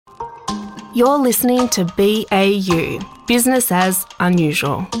You're listening to BAU, Business as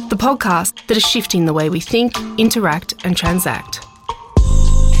Unusual, the podcast that is shifting the way we think, interact and transact.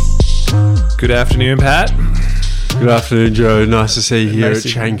 Good afternoon, Pat. Good afternoon, Joe. Nice to see you here at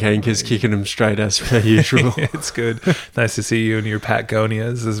Chain Cankers, kicking them straight as per usual. It's good. Nice to see you in your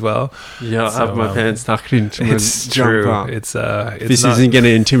Patagonias as well. Yeah, I have my pants tucked into my It's true. jumper. It's This not, isn't going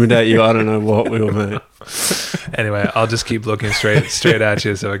to intimidate you. I don't know what will, mate. Anyway, I'll just keep looking straight at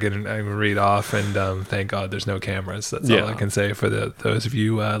you so I can read off. And thank God there's no cameras. That's all I can say for those of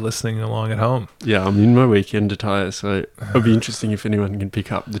you listening along at home. Yeah, I'm in my weekend attire, so it'll be interesting if anyone can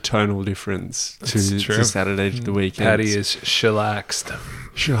pick up the tonal difference to Saturday to the weekend. Patty is chillaxed.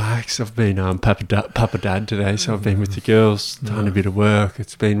 Chillax. I've been Papa Dad today, so I've been with the girls, done a bit of work.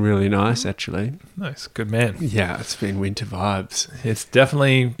 It's been really nice, actually. Nice. Good man. Yeah, it's been winter vibes. It's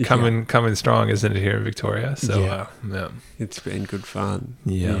definitely coming strong, isn't it, here in Victoria? So, yeah. It's been good fun.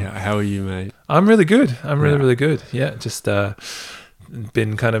 Yeah. How are you, mate? I'm really good. I'm really good. Yeah, just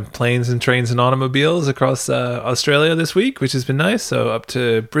been kind of planes and trains and automobiles across Australia this week, which has been nice. So up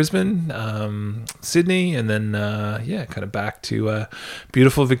to Brisbane, Sydney, and then kind of back to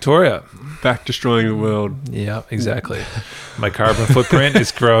beautiful Victoria. Back destroying the world. Yeah, exactly. My carbon footprint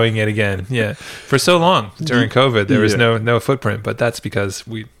is growing yet again. Yeah, for so long during COVID, there was no footprint, but that's because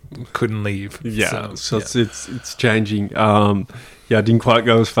we couldn't leave. Yeah, so it's changing. I didn't quite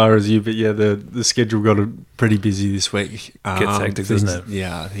go as far as you, but the schedule got pretty busy this week. Gets hectic, doesn't it?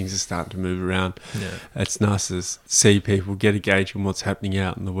 Yeah, things are starting to move around. Yeah, it's nice to see people get a gauge on what's happening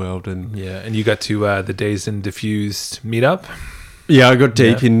out in the world. And you got to the Dazed and Diffused meetup. Yeah, I got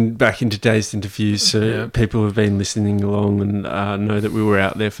back into Dazed and Diffused, so people have been listening along and know that we were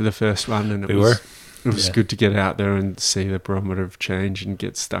out there for the first one, and it was good to get out there and see the barometer of change and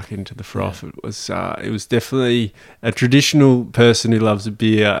get stuck into the froth. Yeah. It was definitely a traditional person who loves a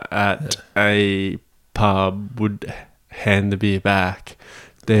beer at a pub would hand the beer back.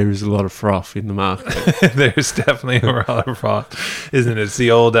 There is a lot of froth in the market. There's definitely a lot of froth, isn't it? It's the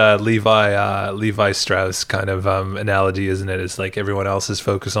old Levi Strauss kind of analogy, isn't it? It's like everyone else is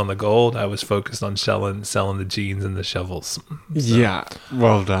focused on the gold. I was focused on selling the jeans and the shovels. So, yeah,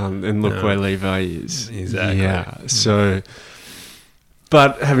 well done. And look where Levi is. Exactly. Yeah. So,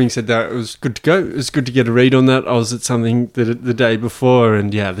 but having said that, it was good to go. It was good to get a read on that. I was at something the day before,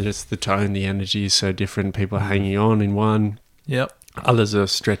 and just the tone, the energy is so different. People are hanging on in one. Yep. Others are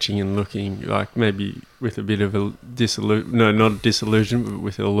stretching and looking like maybe with a bit of a not disillusion, but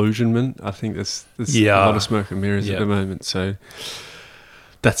with illusionment. I think there's a lot of smoke and mirrors at the moment. So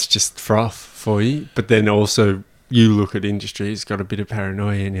that's just froth for you. But then also you look at industry, it's got a bit of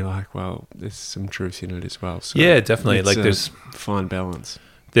paranoia and you're like, well, there's some truth in it as well. So yeah, definitely. Like there's fine balance.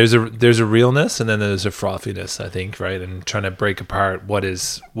 There's a realness and then there's a frothiness, I think, right? And trying to break apart what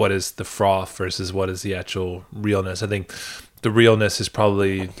is the froth versus what is the actual realness. I think the realness is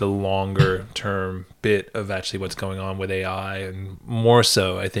probably the longer term bit of actually what's going on with AI, and more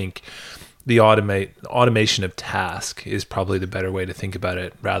so, I think the automation of task is probably the better way to think about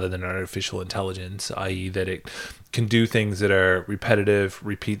it rather than artificial intelligence, i.e. that it can do things that are repetitive,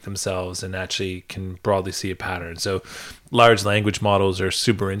 repeat themselves, and actually can broadly see a pattern. So large language models are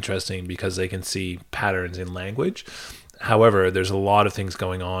super interesting because they can see patterns in language. However, there's a lot of things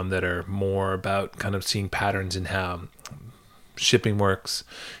going on that are more about kind of seeing patterns in how shipping works,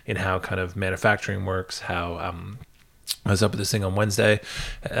 in how kind of manufacturing works, how I was up at this thing on Wednesday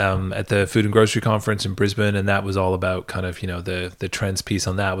at the Food and Grocery Conference in Brisbane, and that was all about kind of, the trends piece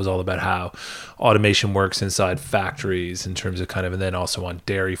on that was all about how automation works inside factories in terms of kind of, and then also on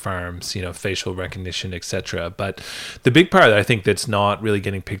dairy farms, facial recognition, etc. But the big part that I think that's not really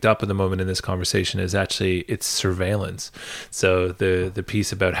getting picked up at the moment in this conversation is actually it's surveillance. So the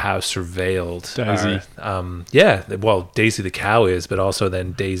piece about how surveilled Daisy the cow is, but also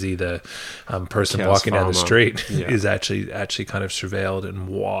then Daisy the person Cow's walking down the farmer. street is actually kind of surveilled and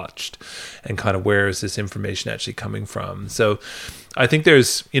watched, and kind of where is this information actually coming from. So I think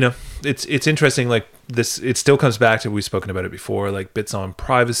there's it's interesting, like this, it still comes back to, we've spoken about it before, like bits on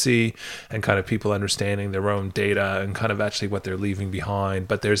privacy and kind of people understanding their own data and kind of actually what they're leaving behind.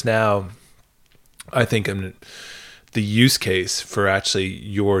 But there's now, I think, the use case for actually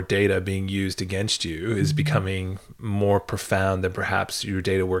your data being used against you is becoming more profound than perhaps your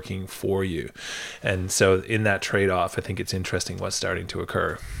data working for you. And so in that trade-off, I think it's interesting what's starting to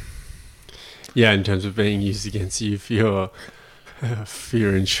occur. Yeah, in terms of being used against you for your for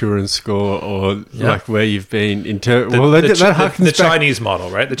your insurance score or like where you've been in the Chinese model,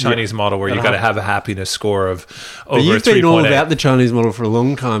 right? The Chinese model where you got to have a happiness score of over 3.8. You've been all about the Chinese model for a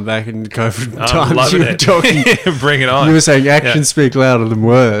long time back in COVID times. You were talking, bring it on. You were saying actions speak louder than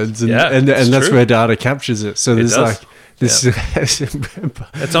words, and that's where data captures it. So there's like this.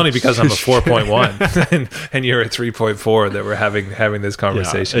 It's only because I'm a 4.1 and you're a 3.4 that we're having this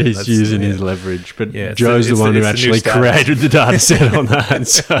conversation. Yeah, he's using his leverage, but Joe's the one who actually created the data set on that,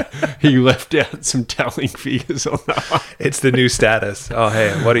 so he left out some telling figures on that one. It's the new status. Oh,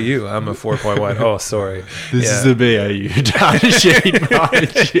 hey, what are you? I'm a 4.1. Oh, sorry. This is the BAU data sheet.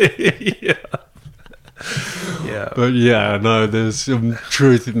 Yeah. But no, there's some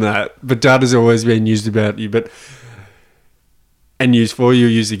truth in that. But data's always been used about you, and used for you,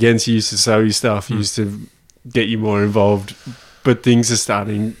 used against you, used to sell you stuff, used to get you more involved. But things are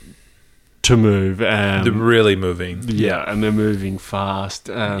starting to move. They're really moving. Yeah, and they're moving fast.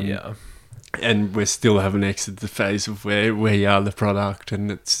 And we still haven't exited the phase of where you are the product, and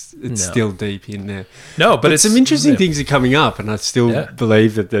it's still deep in there. No, but some interesting things are coming up, and I still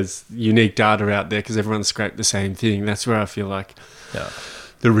believe that there's unique data out there because everyone's scraped the same thing. That's where I feel like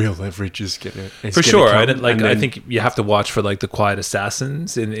the real leverage is going to for sure. I think you have to watch for like the quiet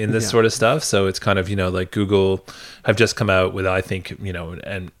assassins in this sort of stuff. So it's kind of like Google have just come out with, I think,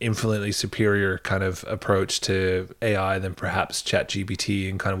 an infinitely superior kind of approach to AI than perhaps ChatGPT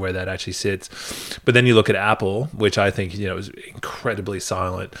and kind of where that actually sits. But then you look at Apple, which I think is incredibly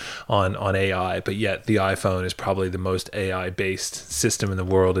silent on AI, but yet the iPhone is probably the most AI based system in the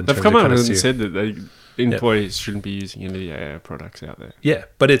world. They've come out and said that employees shouldn't be using any of the AI products out there. Yeah,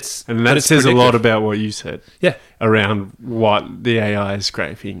 but that says a lot about what you said. Yeah, around what the AI is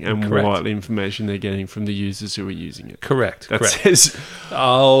scraping and what information they're getting from the users who are using it. Correct. That says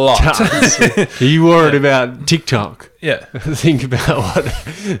a lot. Are you worried about TikTok? Yeah. Think about what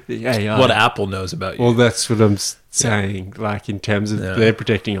the AI, what Apple knows about you. Well, that's what I'm saying. Like in terms of they're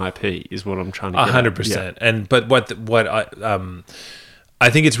protecting IP is what I'm trying to get 100%. And but what I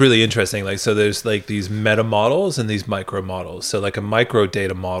think it's really interesting. Like, so there's like these meta models and these micro models. So like a micro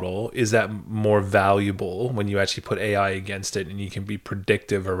data model, is that more valuable when you actually put AI against it and you can be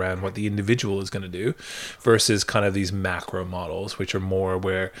predictive around what the individual is going to do versus kind of these macro models, which are more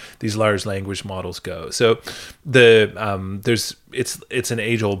where these large language models go. So it's an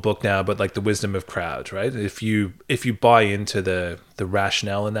age old book now, but like The Wisdom of Crowds, right? If you buy into the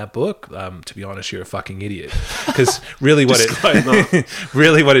rationale in that book, to be honest, you're a fucking idiot. Because really what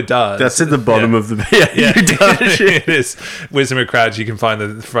it does. That's at the bottom of the it is Wisdom of Crowds. You can find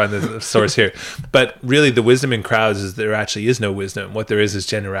the source here. But really the wisdom in crowds is there actually is no wisdom. What there is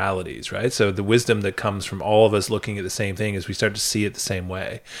generalities, right? So the wisdom that comes from all of us looking at the same thing is we start to see it the same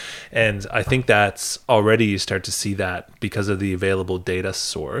way. And I think that's already you start to see that because of the available data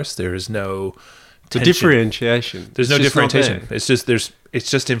source. There is no differentiation. There's no differentiation. It's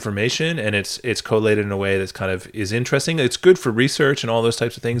just information, and it's collated in a way that's kind of is interesting. It's good for research and all those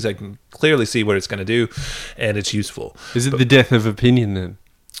types of things. I can clearly see what it's going to do, and it's useful. Is it the death of opinion then?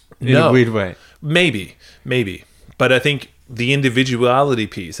 In a weird way. Maybe. But I think the individuality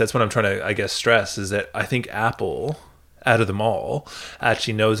piece, that's what I'm trying to, I guess, stress, is that I think Apple, out of them all,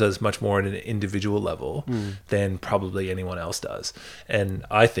 actually knows us much more at an individual level than probably anyone else does. And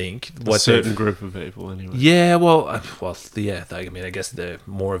I think a certain group of people anyway. Yeah, I mean, I guess the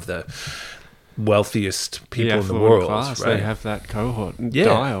more of the wealthiest people in the world, class, right? They have that cohort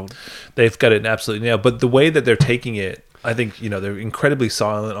dialed. They've got it absolutely nailed. But the way that they're taking it, I think, they're incredibly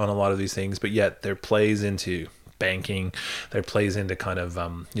silent on a lot of these things, but yet there plays into banking, there plays into kind of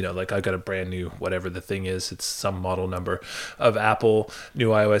like I got a brand new whatever the thing is, it's some model number of Apple new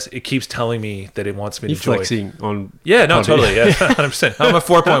iOS. It keeps telling me that it wants me to join. Flexing on totally 100%. I'm a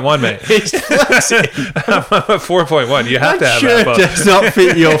 4.1 mate. He's flexing. I'm a 4.1. You have to have that shirt does not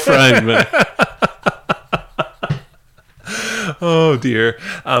fit your frame, man. Oh dear.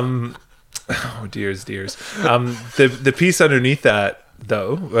 Oh dears. The piece underneath that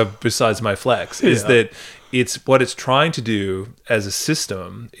though, besides my flex, is that it's what it's trying to do as a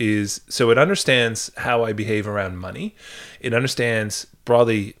system is, so it understands how I behave around money. It understands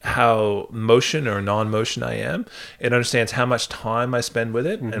broadly how motion or non-motion I am. It understands how much time I spend with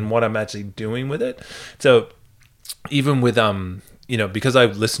it and what I'm actually doing with it. So even with, because I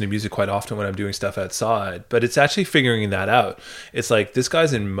listen to music quite often when I'm doing stuff outside, but it's actually figuring that out. It's like, this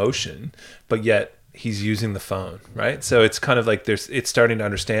guy's in motion, but yet he's using the phone, right? So it's kind of like it's starting to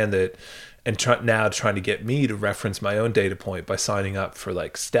understand that and trying to get me to reference my own data point by signing up for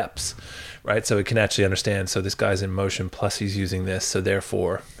like steps, right? So it can actually understand, so this guy's in motion plus he's using this, so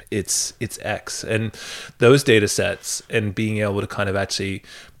therefore it's X. And those data sets and being able to kind of actually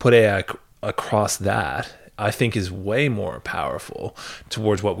put AI across that, I think is way more powerful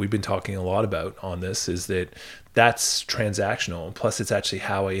towards what we've been talking a lot about on this, is that that's transactional. Plus it's actually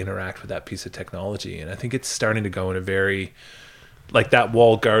how I interact with that piece of technology. And I think it's starting to go in a very, like that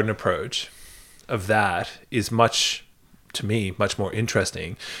walled garden approach of that is to me, much more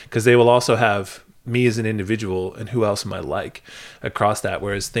interesting, because they will also have me as an individual and who else am I like across that.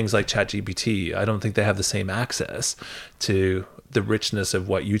 Whereas things like ChatGPT, I don't think they have the same access to the richness of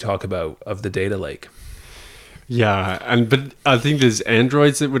what you talk about of the data lake. Yeah, but I think there's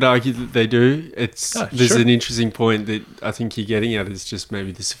androids that would argue that they do. There's an interesting point that I think you're getting at, is just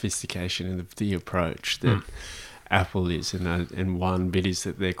maybe the sophistication of the approach that Apple is, and one bit is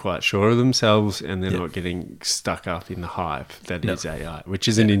that they're quite sure of themselves and they're not getting stuck up in the hype that is AI, which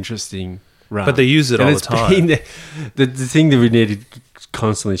is an interesting run. But they use it all the time. The thing that we need to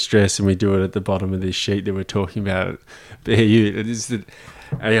constantly stress, and we do it at the bottom of this sheet that we're talking about, it is that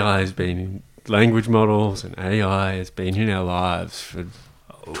AI has been in language models, and AI has been in our lives for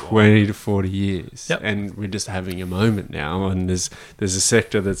 20 to 40 years. Yep. And we're just having a moment now, and there's a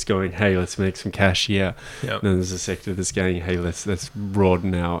sector that's going, hey, let's make some cash here. Yep. And then there's a sector that's going, hey, let's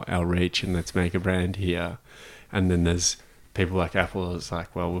broaden our reach and let's make a brand here. And then there's people like Apple that's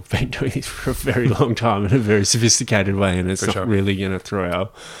like, well, we've been doing this for a very long time in a very sophisticated way, and it's not really going to throw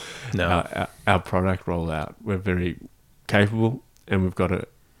our product rollout. We're very capable, and we've got a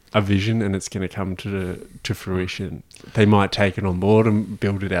vision, and it's going to come to fruition. They might take it on board and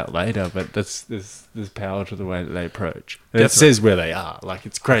build it out later, but there's power to the way that they approach. And it says where they are. Like,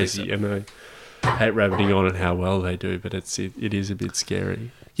 it's crazy, and I hate rabbiting on how well they do, but it is a bit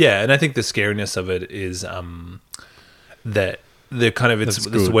scary. Yeah, and I think the scariness of it is that they're kind of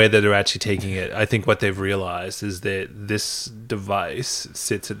this way that they're actually taking it. I think what they've realized is that this device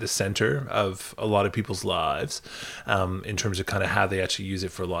sits at the center of a lot of people's lives, in terms of kind of how they actually use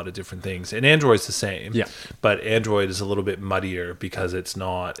it for a lot of different things. And Android's the same, but Android is a little bit muddier because it's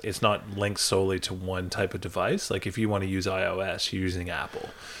not linked solely to one type of device. Like if you want to use iOS, you're using Apple.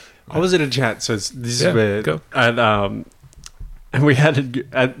 I was at a chat, so this is where and we had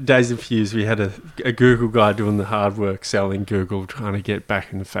at Days of Fuse, we had a Google guy doing the hard work selling Google, trying to get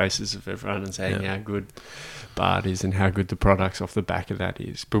back in the faces of everyone and saying how good Bard is and how good the products off the back of that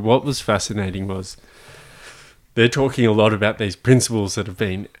is. But what was fascinating was they're talking a lot about these principles that have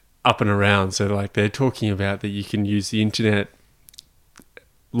been up and around. So like they're talking about that you can use the internet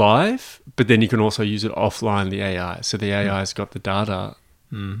live, but then you can also use it offline, the AI. So the AI's got the data,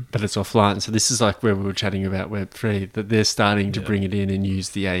 but it's offline. So this is like where we were chatting about Web3, that they're starting to bring it in and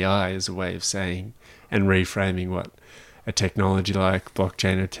use the AI as a way of saying and reframing what a technology like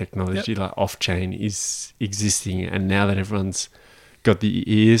blockchain or technology like off-chain is existing. And now that everyone's got the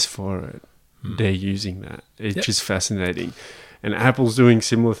ears for it, they're using that. It's just fascinating. And Apple's doing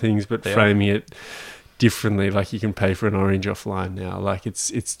similar things, but framing it differently. Like you can pay for an orange offline now. Like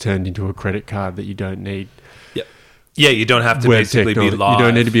it's turned into a credit card that you don't need. Yeah, you don't have to basically be live. You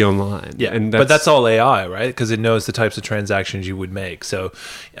don't need to be online. Yeah, but that's all AI, right? Because it knows the types of transactions you would make. So,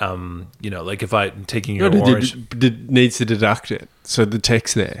 like if I'm taking your orange... It needs to deduct it. So the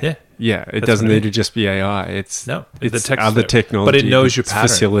tech's there. Yeah, it doesn't need to just be AI. It's other technology. But it knows your pattern.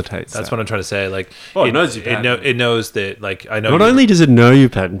 Facilitates That's that. what I'm trying to say. Like, it knows your pattern. It knows that, like, I know... Not only does it know your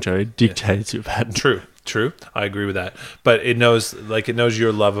pattern, Joe, it dictates your pattern. True. I agree with that. But it knows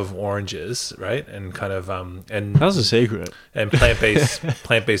your love of oranges, right? And kind of and that was a secret. And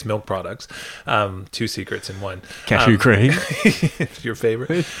plant-based milk products. 2 secrets in one. Cashew cream. Your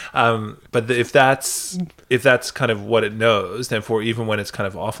favorite. But if that's kind of what it knows, then for even when it's kind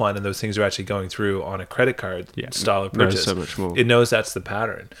of offline and those things are actually going through on a credit card style of purchase, so much more. It knows that's the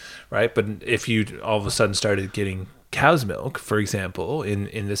pattern, right? But if you all of a sudden started getting cow's milk, for example,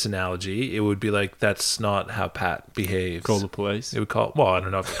 in this analogy, it would be like, that's not how Pat behaves. Call the police. It would I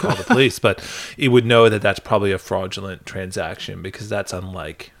don't know if it would call the police, but it would know that that's probably a fraudulent transaction because that's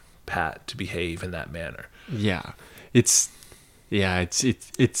unlike Pat to behave in that manner. Yeah. It's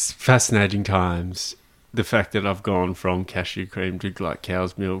fascinating times. The fact that I've gone from cashew cream to like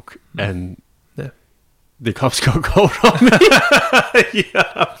cow's milk and the cops got called on me.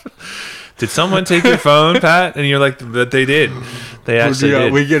 Did someone take your phone, Pat? And you're like, but they did. They actually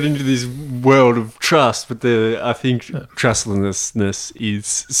did. We get into this world of trust, but I think trustlessness is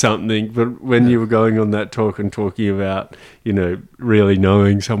something. But when you were going on that talk and talking about, really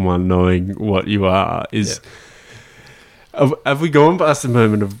knowing someone, knowing what you are, have we gone past the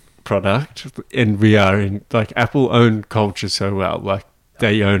moment of product, and we are in, like, Apple own culture so well. Like,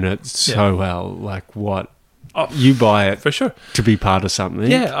 they own it so well. Like, what? You buy it for sure to be part of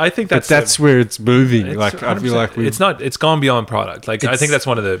something. Yeah, I think that's where it's moving. Like, I feel like it's gone beyond product. Like, I think that's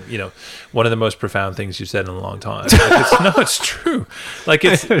one of the most profound things you've said in a long time. Like, it's true. Like,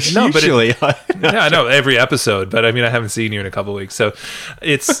 it's usually, I know every episode, but I mean, I haven't seen you in a couple of weeks, so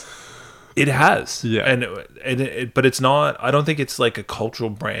it has, but it's not. I don't think it's like a cultural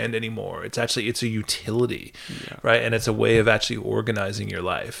brand anymore. It's a utility, right? And it's a way of actually organizing your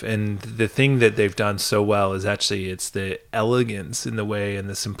life. And the thing that they've done so well is actually it's the elegance in the way and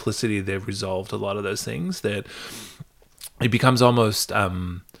the simplicity they've resolved a lot of those things that it becomes almost.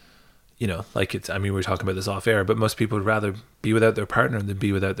 Like it's, I mean, we were talking about this off air, but most people would rather be without their partner than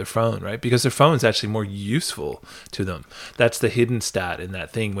be without their phone, right? Because their phone is actually more useful to them. That's the hidden stat in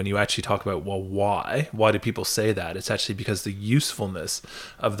that thing. When you actually talk about, well, why do people say that? It's actually because the usefulness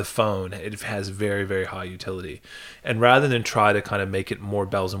of the phone, it has very, very high utility. And rather than try to kind of make it more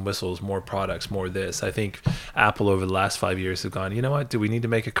bells and whistles, more products, more this, I think Apple over the last 5 years have gone, you know what? Do we need to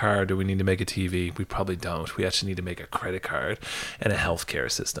make a car? Do we need to make a TV? We probably don't. We actually need to make a credit card and a healthcare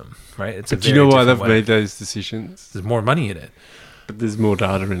system, right? It's do you know why they've made those decisions? There's more money in it. But there's more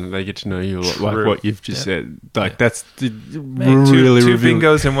data in it. They get to know you, like what you've just said. Like, that's Mate, really two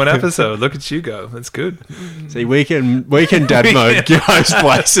bingos in one episode. Look at you go. That's good. See, weekend dad mode goes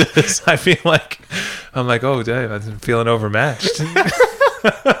places. I feel like I'm like, oh, Dave, I'm feeling overmatched.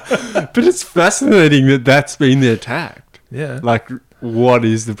 But it's fascinating that that's been their tact. Yeah. Like, what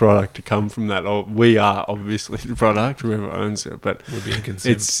is the product to come from that? Or we are obviously the product, whoever owns it, but we're being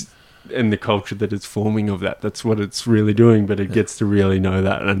consumed. It's and the culture that it's forming of that. That's what it's really doing. But it gets to really know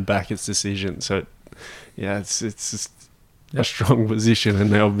that and back its decision. So, it's just a strong position, and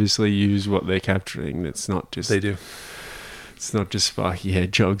they obviously use what they're capturing. It's not just they do. It's not just sparky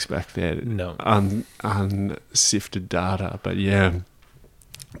hedgehogs back there. No, unsifted data. But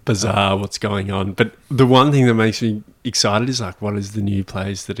bizarre what's going on. But the one thing that makes me excited is, like, what is the new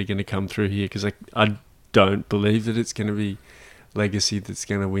plays that are going to come through here? Because I don't believe that it's going to be Legacy that's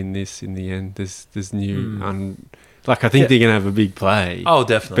going to win this in the end. There's new I think they're going to have a big play. Oh,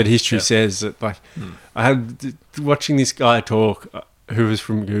 definitely. But history says that, like, I had watching this guy talk who was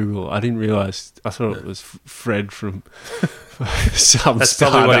from Google. I didn't realize. I thought it was Fred from some That's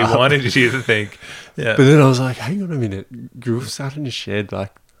startup. probably what he wanted you to think. Yeah. But then I was like, hang on a minute. Google started in a shed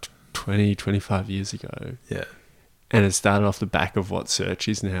like 20, 25 years ago. Yeah. And it started off the back of what search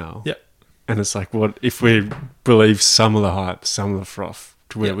is now. Yeah. And it's like, what if we believe some of the hype, some of the froth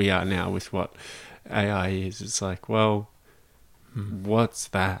to where we are now with what AI is? It's like, well, what's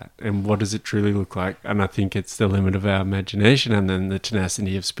that? And what does it truly look like? And I think it's the limit of our imagination and then the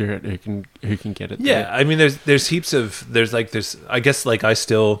tenacity of spirit who can get it there. I mean, there's heaps of, I guess, like,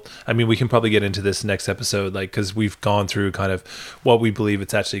 we can probably get into this next episode, like, because we've gone through kind of what we believe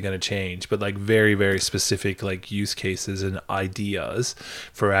it's actually going to change, but, like, very, very specific, like, use cases and ideas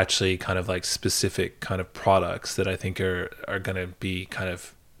for actually kind of, like, specific kind of products that I think are going to be kind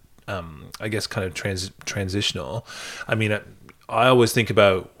of, I guess, kind of transitional. I mean, I always think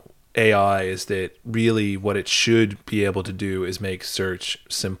about AI is that really what it should be able to do is make search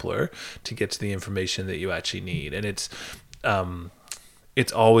simpler to get to the information that you actually need. And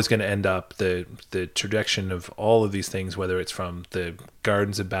it's always going to end up the trajectory of all of these things, whether it's from the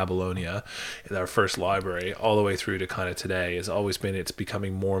Gardens of Babylonia, our first library, all the way through to kind of today, has always been, it's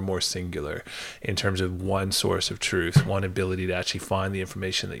becoming more and more singular in terms of one source of truth, one ability to actually find the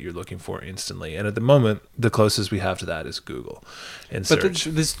information that you're looking for instantly. And at the moment, the closest we have to that is Google and search.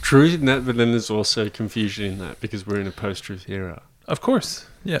 But there's truth in that, but then there's also confusion in that because we're in a post-truth era. Of course,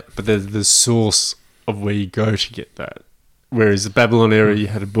 yeah. But there's the source of where you go to get that. Whereas the Babylon era, you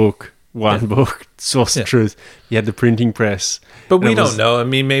had a book, book, source of truth. You had the printing press. But we don't know. I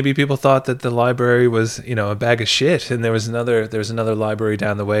mean, maybe people thought that the library was, a bag of shit, and there was another library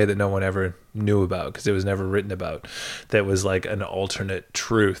down the way that no one ever knew about because it was never written about. That was like an alternate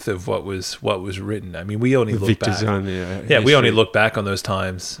truth of what was written. I mean, we only look back. We only look back on those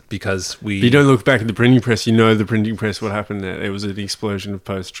times because you don't look back at the printing press. You know the printing press. What happened there? It was an explosion of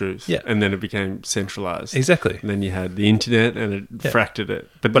post-truth. Yeah, and then it became centralized. Exactly. And then you had the internet, and it fractured it.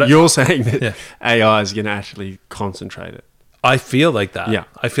 But you're saying that AI is going to actually concentrate it. I feel like that. Yeah.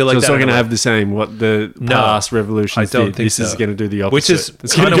 I feel like it's not going to have the same, what the past revolutions I don't did. think this is going to do the opposite. Which is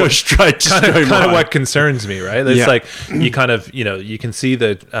it's going to go straight to kind of what concerns me, right? It's like you kind of, you can see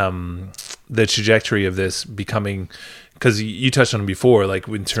the trajectory of this becoming, because you touched on it before, like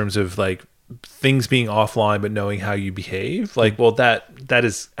in terms of like things being offline but knowing how you behave, like, well, that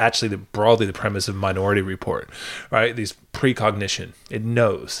is actually broadly the premise of Minority Report, right? These precognition, it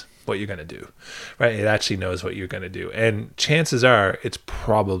knows what you're going to do, right? It actually knows what you're going to do. And chances are it's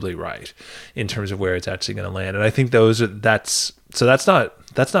probably right in terms of where it's actually going to land. And I think that's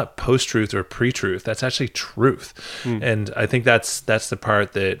not post-truth or pre-truth. That's actually truth. And I think that's the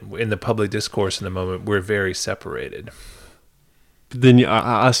part that in the public discourse in the moment, we're very separated. But then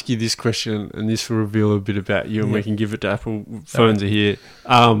I ask you this question, and this will reveal a bit about you, and we can give it to Apple. Phones are here.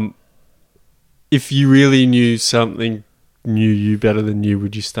 If you really knew something knew you better than you,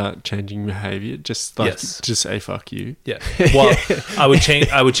 would you start changing behavior? Just say fuck you. Yeah. Well, I would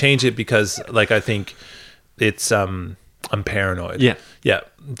change it because I think it's I'm paranoid. Yeah. Yeah,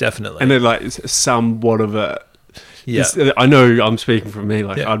 definitely. And then somewhat of a I know I'm speaking for me,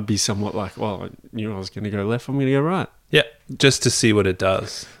 I'd be somewhat well, I knew I was going to go left, I'm going to go right. Yeah, just to see what it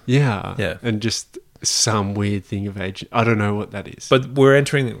does. Yeah. Yeah. And just some weird thing of age. I don't know what that is. But we're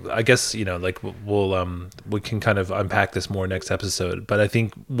entering, I guess, we can kind of unpack this more next episode. But I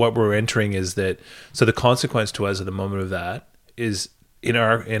think what we're entering is that, so the consequence to us at the moment of that is in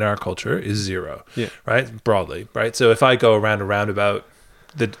our culture is zero. Yeah. Right? Broadly, right? So if I go around a roundabout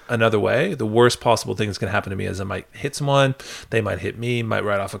another way, the worst possible thing that's going to happen to me is I might hit someone, they might hit me, might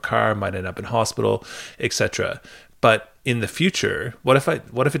ride off a car, might end up in hospital, etc. But in the future, what if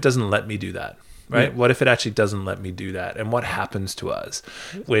it doesn't let me do that? Right? Yeah. What if it actually doesn't let me do that? And what happens to us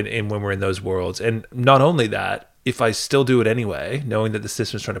when we're in those worlds? And not only that, if I still do it anyway, knowing that the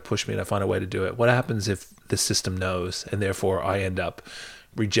system's trying to push me and I find a way to do it, what happens if the system knows and therefore I end up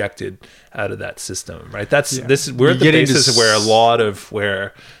rejected out of that system? Right? We're at the basis of where a lot of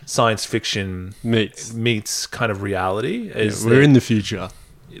where science fiction meets kind of reality. We're in the future.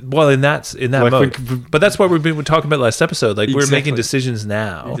 Well, in that mode, but that's what we've been talking about last episode. We're making decisions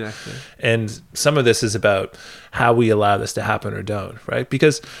now, and some of this is about how we allow this to happen or don't, right?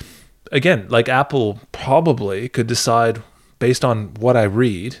 Because again, Apple probably could decide based on what I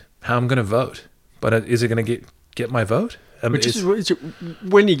read how I'm going to vote, but is it going to get my vote?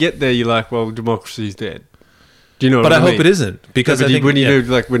 When you get there, you're like, well, democracy's dead. Do you know? But I hope it isn't, because I think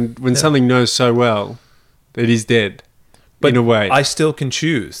when something knows so well, it is dead. But in a way, I still can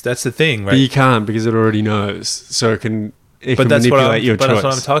choose. That's the thing, right? But you can't, because it already knows, so it can manipulate your choice. But that's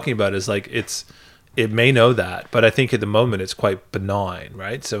what I'm talking about. Is it may know that, but I think at the moment it's quite benign,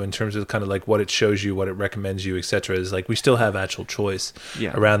 right? So in terms of kind of what it shows you, what it recommends you, etc., is we still have actual choice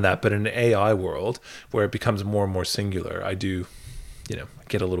around that. But in an AI world where it becomes more and more singular, I do,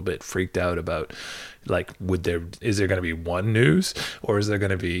 get a little bit freaked out about is there going to be one news, or is there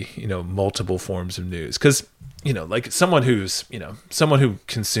going to be multiple forms of news? Because someone who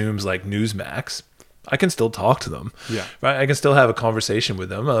consumes Newsmax, I can still talk to them. Yeah. Right. I can still have a conversation with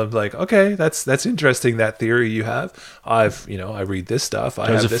them of okay, that's interesting, that theory you have. I read this stuff.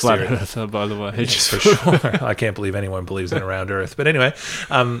 I have this flat theory. earther, by the way. Just for sure. I can't believe anyone believes in a round earth. But anyway,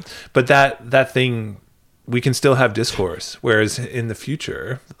 but that thing, we can still have discourse. Whereas in the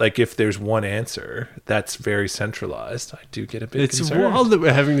future, if there's one answer that's very centralized, I do get a bit concerned. It's wild that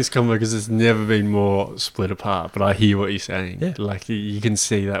we're having this convo because it's never been more split apart. But I hear what you're saying. Yeah. You can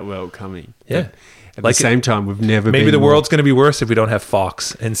see that world coming. Yeah. At the same time, we've never maybe the world's going to be worse if we don't have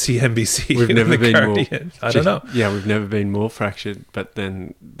Fox and CNBC. We've never been Guardian. more. I don't know. Yeah, we've never been more fractured. But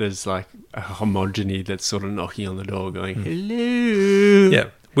then there's a homogeny that's sort of knocking on the door, going, "Hello." Yeah.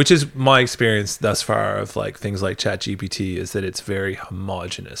 Which is my experience thus far of things like ChatGPT, is that it's very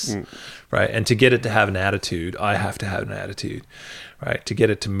homogenous, right? And to get it to have an attitude, I have to have an attitude, right? To get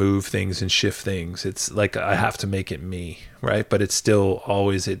it to move things and shift things, it's I have to make it me, right? But it's still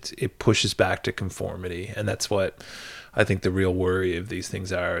always, it pushes back to conformity. And that's what I think the real worry of these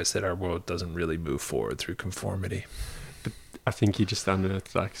things is that our world doesn't really move forward through conformity. But I think you just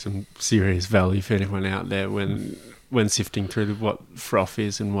unearthed some serious value for anyone out there when sifting through what froth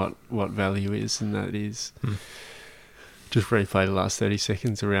is and what value is, and that is just replay the last 30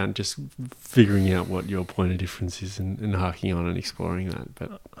 seconds around just figuring out what your point of difference is and harking on and exploring that.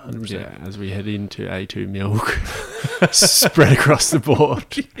 But 100%. As we head into A2 milk, spread across the board.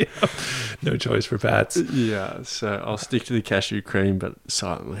 Yeah. No choice for Pats. Yeah, so I'll stick to the cashew cream, but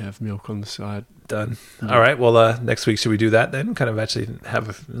silently have milk on the side. Done. All right. Well, next week, should we do that then? Kind of actually have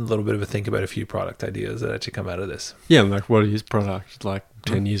a little bit of a think about a few product ideas that actually come out of this. Yeah, what is product?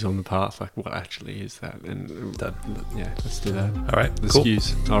 10 years on the path, what actually is that? And done. Yeah, let's do that. All right. The cool.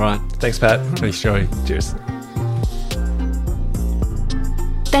 SKUs. All right. Thanks, Pat. Thanks, Joey. Cheers.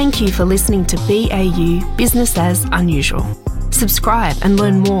 Thank you for listening to BAU Business as Unusual. Subscribe and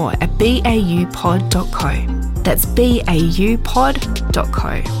learn more at baupod.co. That's baupod.co.